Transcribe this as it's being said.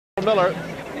Miller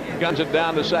guns it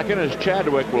down to second as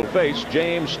Chadwick will face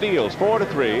James Steele.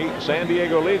 4-3. San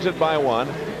Diego leads it by 1.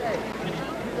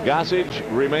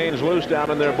 Gossage remains loose down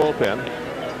in their bullpen.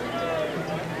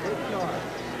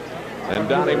 And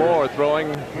Donnie Moore throwing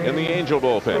in the Angel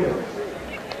bullpen.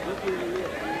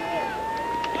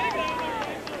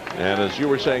 And as you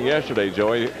were saying yesterday,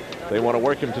 Joey, they want to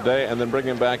work him today and then bring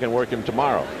him back and work him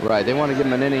tomorrow. Right. They want to give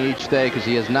him an inning each day because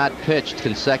he has not pitched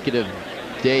consecutive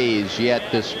days yet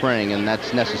this spring, and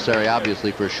that's necessary,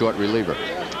 obviously, for a short reliever.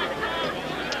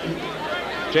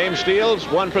 James Steele's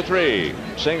 1 for 3.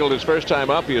 Singled his first time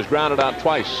up. He has grounded out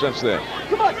twice since then.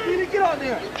 Come on, Speedy, get on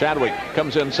there. Chadwick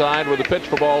comes inside with a pitch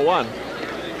for ball 1.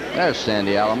 There's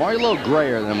Sandy Alomar. He's a little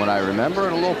grayer than what I remember,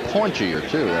 and a little punchier,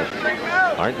 too.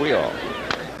 Aren't we all?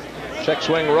 Check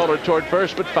swing roller toward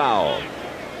first, but foul.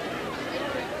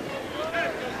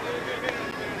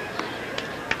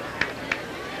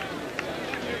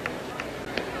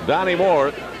 Donnie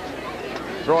Moore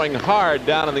throwing hard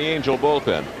down in the Angel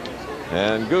bullpen.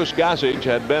 And Goose Gossage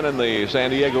had been in the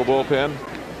San Diego bullpen,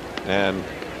 and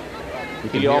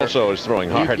he also is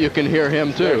throwing hard. You can hear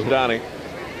him, too. There's Donnie.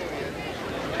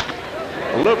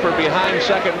 Looper behind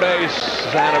second base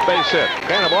and a base hit.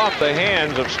 Kind of off the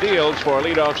hands of Steele for a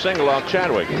leadoff single off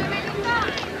Chadwick.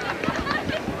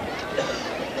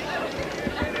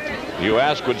 You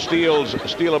ask, would Steele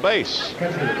steal a base?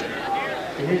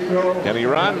 Can he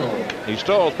run? He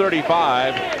stole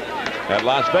 35 at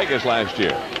Las Vegas last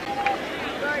year.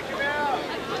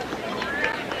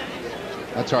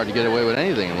 That's hard to get away with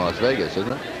anything in Las Vegas,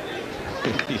 isn't it?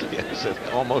 Yes, it's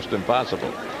almost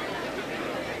impossible.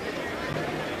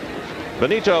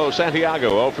 Benito Santiago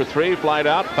 0 for 3, flied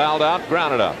out, fouled out,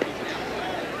 grounded up.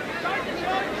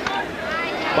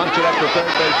 Bunts it up to third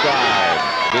base side.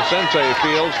 DeCinces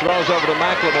fields, throws over to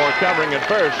McLemore covering at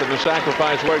first, and the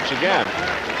sacrifice works again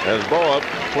as Boa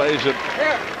plays it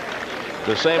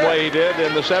the same way he did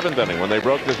in the 7th inning when they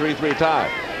broke the 3-3 tie.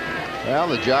 Well,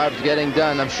 the job's getting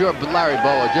done. I'm sure Larry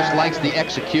Boa just likes the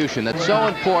execution. That's so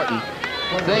important.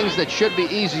 Things that should be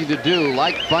easy to do,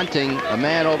 like bunting a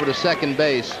man over to second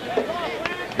base,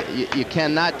 you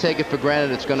cannot take it for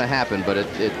granted it's going to happen, but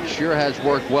it sure has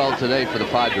worked well today for the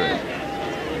Padres.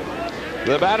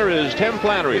 The batter is Tim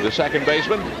Flannery, the second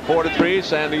baseman. 4-3.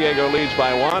 San Diego leads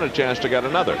by 1. A chance to get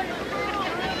another.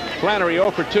 Flannery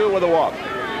 0 for 2 with a walk.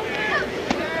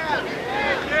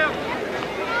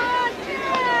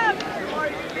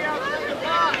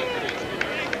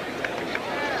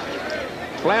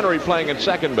 Flannery playing at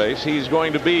second base. He's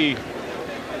going to be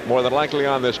more than likely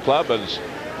on this club as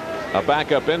a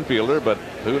backup infielder, but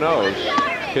who knows?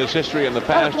 His history in the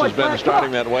past has been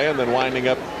starting that way and then winding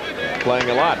up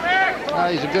playing a lot.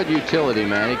 He's a good utility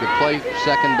man. He could play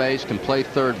second base, can play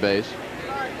third base.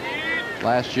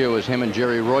 Last year was him and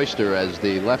Jerry Royster as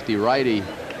the lefty-righty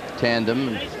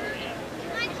tandem.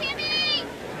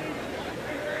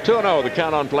 2-0 the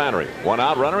count on Flannery. 1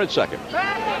 out, runner at second.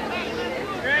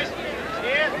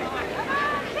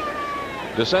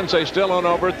 DeCinces still on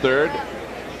over third.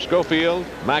 Schofield,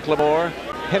 McLemore,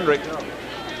 Hendrick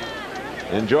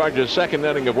in Georgia's second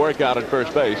inning of work out at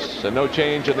first base, and no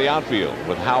change in the outfield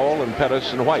with Howell and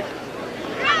Pettis and White.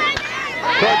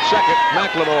 Toward second,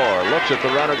 McLemore looks at the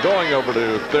runner going over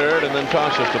to third and then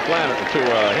tosses to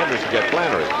Hendricks to get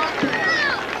Flannery.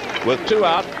 With 2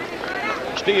 out,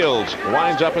 Steele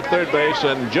winds up at third base,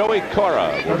 and Joey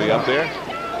Cora will be up there.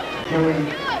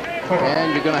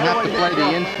 And you're going to have to play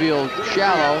the infield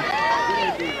shallow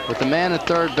with the man at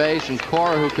third base, and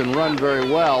Cora, who can run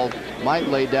very well, might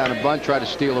lay down a bunt, try to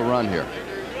steal a run here.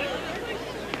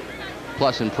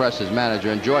 Plus impress his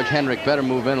manager. And George Hendrick better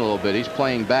move in a little bit. He's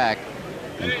playing back,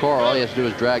 and Cora, all he has to do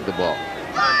is drag the ball.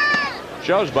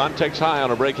 Shows bunt, takes high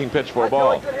on a breaking pitch for a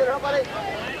ball.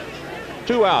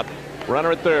 2 out,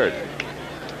 runner at third.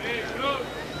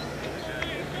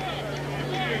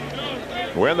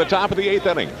 We're in the top of the 8th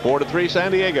inning. 4-3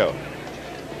 San Diego.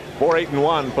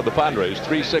 4-8-1 for the Padres.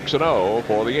 3-6-0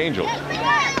 for the Angels.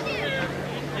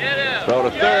 Throw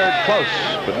to third, close,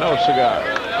 but no cigar.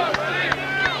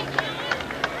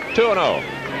 2-0.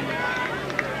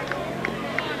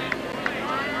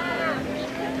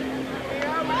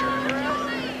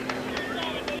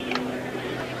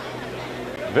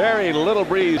 Very little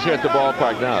breeze here at the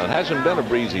ballpark now. It hasn't been a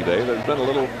breezy day. There's been a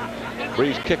little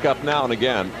breeze kick up now and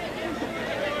again.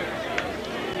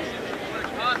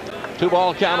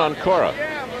 2-ball count on Cora,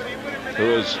 who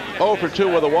is 0 for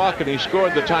 2 with a walk, and he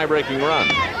scored the tie-breaking run.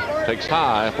 Takes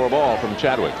high for a ball from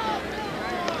Chadwick.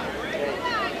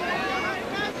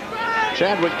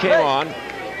 Chadwick came on,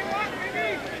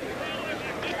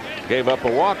 gave up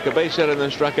a walk, a base hit, and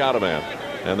then struck out a man.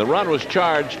 And the run was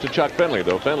charged to Chuck Finley,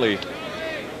 though Finley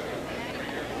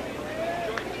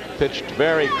pitched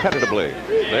very creditably.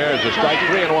 There's a strike,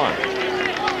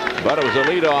 3-1. But it was a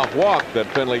leadoff walk that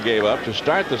Finley gave up to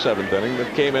start the 7th inning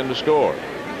that came in to score.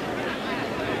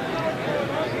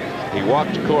 He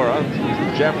walked Cora.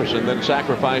 Jefferson then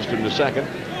sacrificed him to second.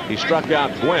 He struck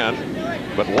out Gwen,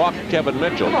 but walked Kevin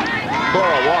Mitchell.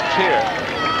 Cora walks here.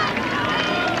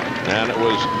 And it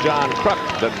was John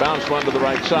Kruk that bounced one to the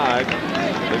right side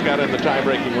that got in the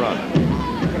tie-breaking run.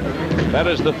 That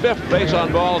is the 5th base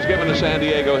on balls given to San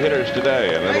Diego hitters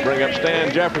today, and it'll bring up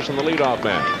Stan Jefferson, the leadoff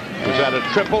man. He's at a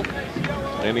triple,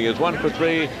 and he is 1 for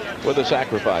 3 with a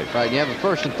sacrifice. Right, you have a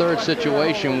 1st and 3rd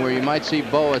situation where you might see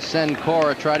Boa send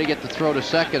Cora, try to get the throw to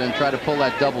second, and try to pull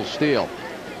that double steal.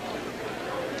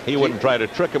 He wouldn't try to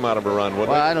trick him out of a run, would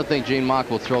he? Well, I don't think Gene Mauch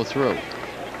will throw through.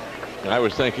 I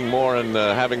was thinking more in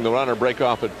having the runner break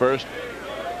off at first,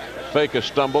 fake a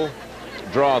stumble,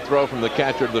 draw a throw from the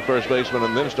catcher to the first baseman,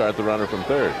 and then start the runner from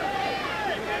third.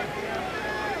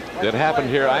 It happened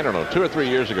here, I don't know, 2 or 3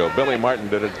 years ago. Billy Martin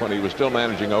did it when he was still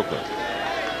managing Oakland.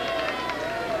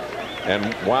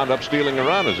 And wound up stealing a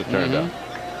run, as it turned out.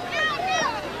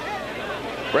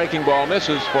 Breaking ball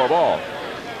misses for a ball.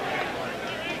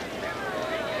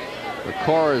 The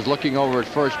Cora is looking over at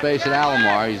first base at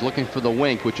Alomar. He's looking for the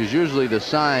wink, which is usually the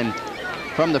sign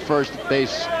from the first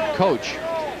base coach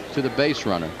to the base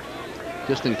runner,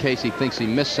 just in case he thinks he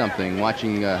missed something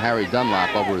watching Harry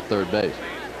Dunlap over at third base.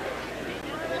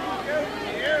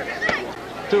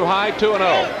 Too high,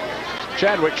 2-0.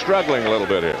 Chadwick struggling a little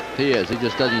bit here. He is. He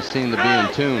just doesn't seem to be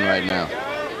in tune right now.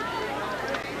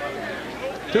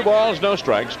 2 balls, no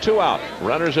strikes, 2 out.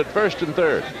 Runners at first and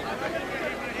third.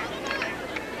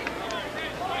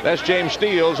 That's James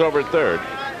Steele over at third.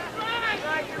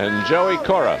 And Joey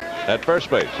Cora at first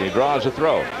base. He draws a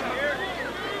throw.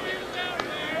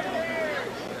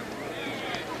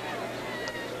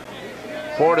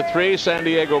 Four to 3, San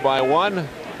Diego by 1.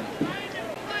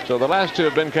 So the last 2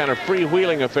 have been kind of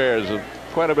freewheeling affairs of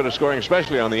quite a bit of scoring,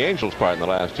 especially on the Angels' part in the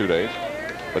last 2 days.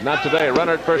 But not today.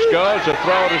 Runner at first goes. A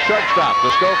throw to shortstop. To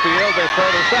Schofield. They throw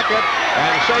to second.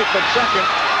 And safe at second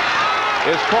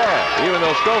is Cora. Even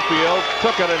though Schofield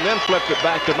took it and then flipped it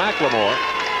back to McLemore.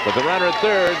 But the runner at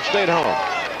third stayed home.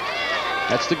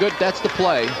 That's the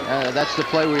play. That's the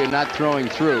play where you're not throwing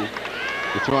through.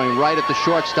 You're throwing right at the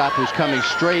shortstop, who's coming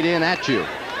straight in at you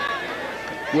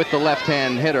with the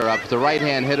left-hand hitter. Up the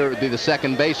right-hand hitter would be the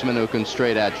second baseman who can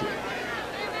straight at you.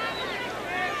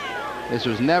 This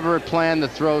was never planned to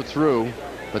throw through,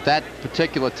 but that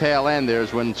particular tail end there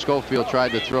is when Schofield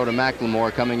tried to throw to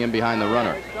McLemore coming in behind the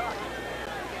runner.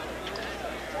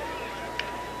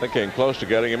 They came close to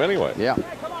getting him anyway. Yeah.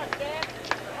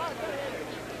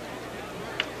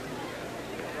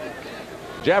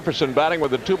 Jefferson batting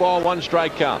with a 2-ball,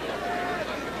 1-strike count.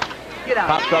 Get out.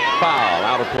 Popped up foul,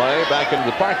 out of play, back into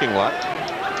the parking lot.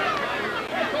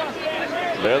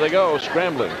 There they go,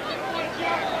 scrambling.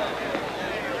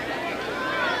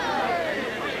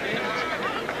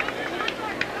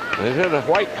 They had a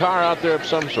white car out there of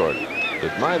some sort.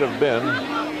 It might have been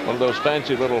one of those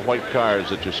fancy little white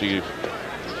cars that you see,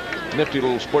 nifty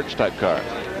little sports type car.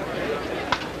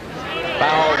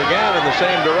 Fouled again in the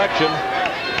same direction.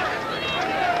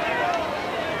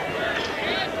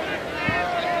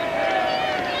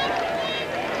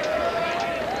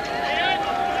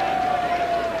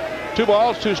 Two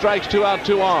balls, 2 strikes, 2 out,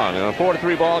 2 on in a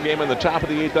 4-3 ball game in the top of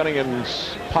the 8th inning in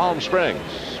Palm Springs.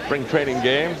 Spring training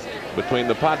game between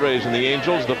the Padres and the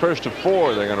Angels, the first of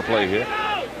 4 they're going to play here.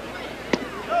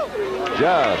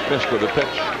 Just missed with a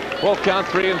pitch. Full count,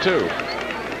 3-2.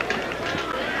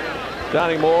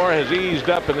 Donnie Moore has eased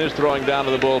up and is throwing down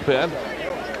to the bullpen.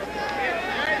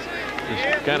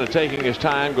 He's kind of taking his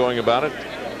time going about it.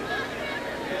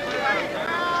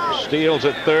 Steele's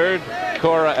at third,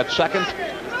 Cora at second.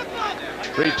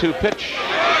 3-2 pitch.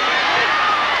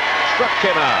 Struck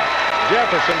him out.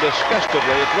 Jefferson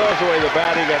disgustedly throws away the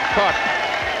bat. He got caught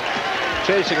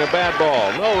chasing a bad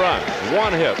ball. No run.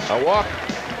 1 hit. A walk.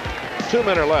 2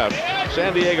 men are left.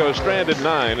 San Diego stranded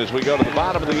 9 as we go to the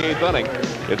bottom of the 8th inning.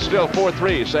 It's still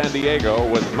 4-3 San Diego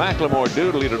with McLemore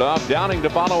due to lead it off. Downing to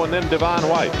follow, and then Devon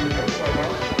White.